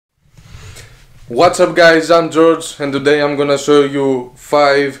What's up guys, I'm George and today I'm gonna show you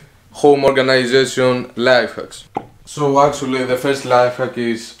 5 home organization life hacks. So actually the first life hack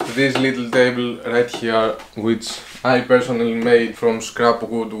is this little table right here, which I personally made from scrap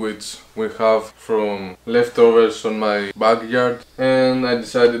wood which we have from leftovers on my backyard, and I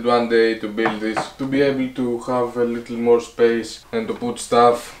decided one day to build this to be able to have a little more space and to put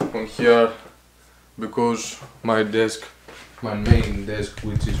stuff on here, because my main desk,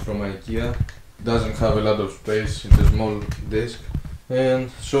 which is from IKEA, doesn't have a lot of space. It's a small desk,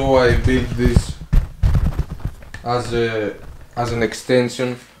 and so I built this as an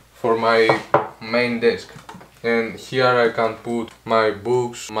extension for my main desk. And here I can put my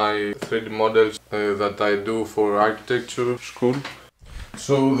books, my 3D models that I do for architecture school.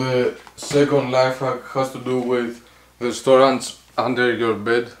 So the second life hack has to do with the storage under your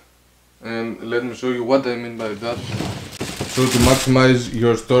bed, and let me show you what I mean by that. So to maximize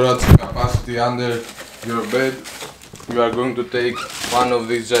your storage capacity under your bed, you are going to take one of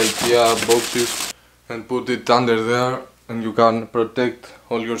these IKEA boxes and put it under there, and you can protect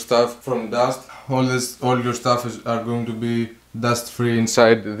all your stuff from dust. All your stuff are going to be dust free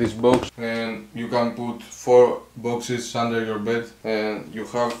inside this box, and you can put 4 boxes under your bed and you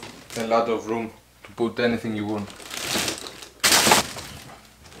have a lot of room to put anything you want.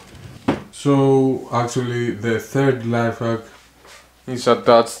 So actually the third life hack is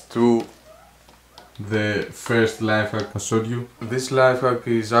attached to the first life hack I showed you. This life hack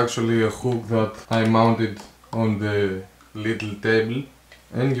is actually a hook that I mounted on the little table,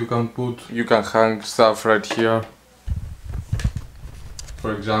 and you can hang stuff right here.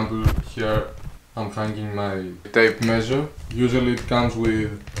 For example, here I'm hanging my tape measure. Usually it comes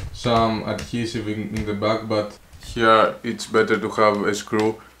with some adhesive in the back, but here it's better to have a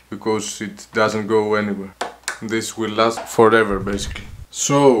screw because it doesn't go anywhere. This will last forever basically.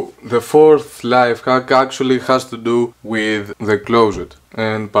 So the fourth life hack actually has to do with the closet,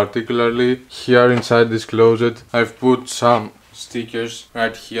 and particularly here inside this closet I've put some stickers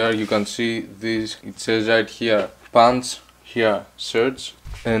right here. You can see this, it says right here pants, here shirts,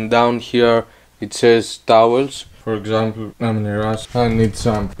 and down here it says towels. For example, I'm in a rush, I need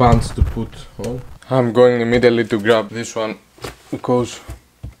some pants to put on. I'm going immediately to grab this one because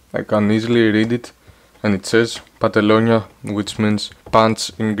I can easily read it, and it says Patelonia, which means pants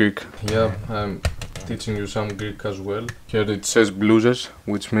in Greek. Yeah, I'm teaching you some Greek as well. Here it says blouses,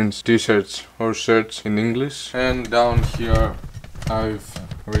 which means t-shirts or shirts in English, and down here I've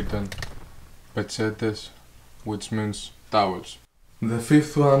written pechetes, which means towels. The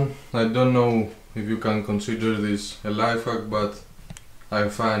fifth one, I don't know if you can consider this a life hack, but I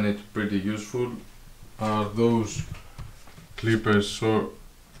find it pretty useful, are those clippers or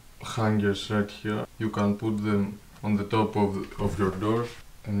hangers right here. You can put them on the top of your door,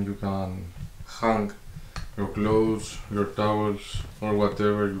 and you can hang your clothes, your towels, or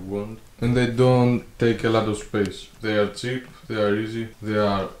whatever you want, and they don't take a lot of space. They are cheap, they are easy, they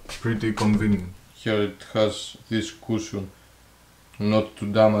are pretty convenient. Here it has this cushion not to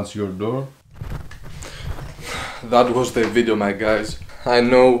damage your door. That was the video, my guys. I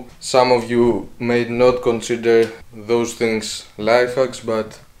know some of you may not consider those things life hacks,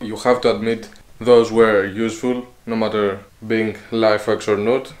 but you have to admit those were useful, no matter being life hacks or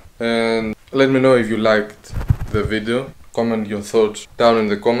not. And let me know if you liked the video. Comment your thoughts down in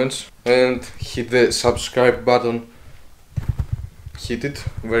the comments, and hit the subscribe button. Hit it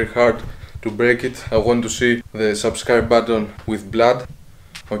very hard to break it. I want to see the subscribe button with blood.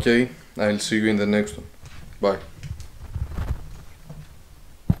 Okay, I'll see you in the next one. Bye.